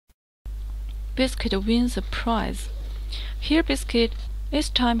Biscuit wins a prize. Here, Biscuit, it's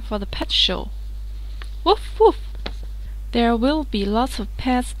time for the pet show. Woof, woof! There will be lots of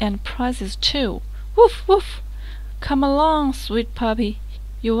pets and prizes too. Woof, woof! Come along, sweet puppy.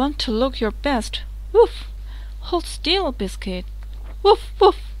 You want to look your best. Woof! Hold still, Biscuit. Woof,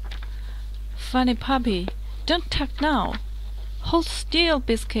 woof! Funny puppy, don't tug now. Hold still,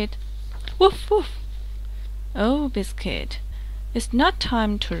 Biscuit. Woof, woof! Oh, Biscuit, it's not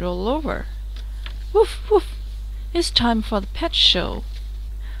time to roll over. Woof, woof! It's time for the pet show.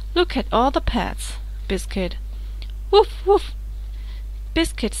 Look at all the pets, Biscuit. Woof, woof!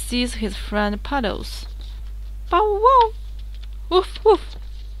 Biscuit sees his friend Puddles. Bow wow! Woof, woof!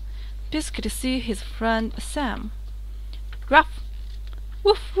 Biscuit sees his friend Sam. Ruff!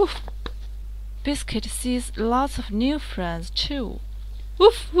 Woof, woof! Biscuit sees lots of new friends too.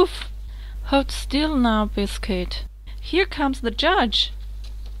 Woof, woof! Hold still now, Biscuit. Here comes the judge.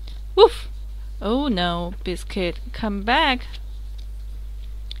 Woof! Oh no, Biscuit, come back.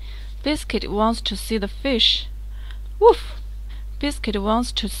 Biscuit wants to see the fish. Woof! Biscuit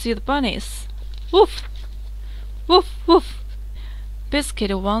wants to see the bunnies. Woof! Woof, woof!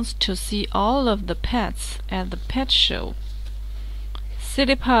 Biscuit wants to see all of the pets at the pet show.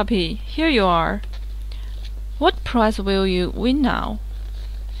 Silly puppy, here you are. What prize will you win now?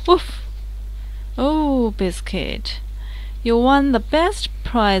 Woof! Oh, Biscuit, you won the best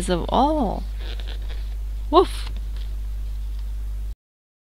prize of all. Woof!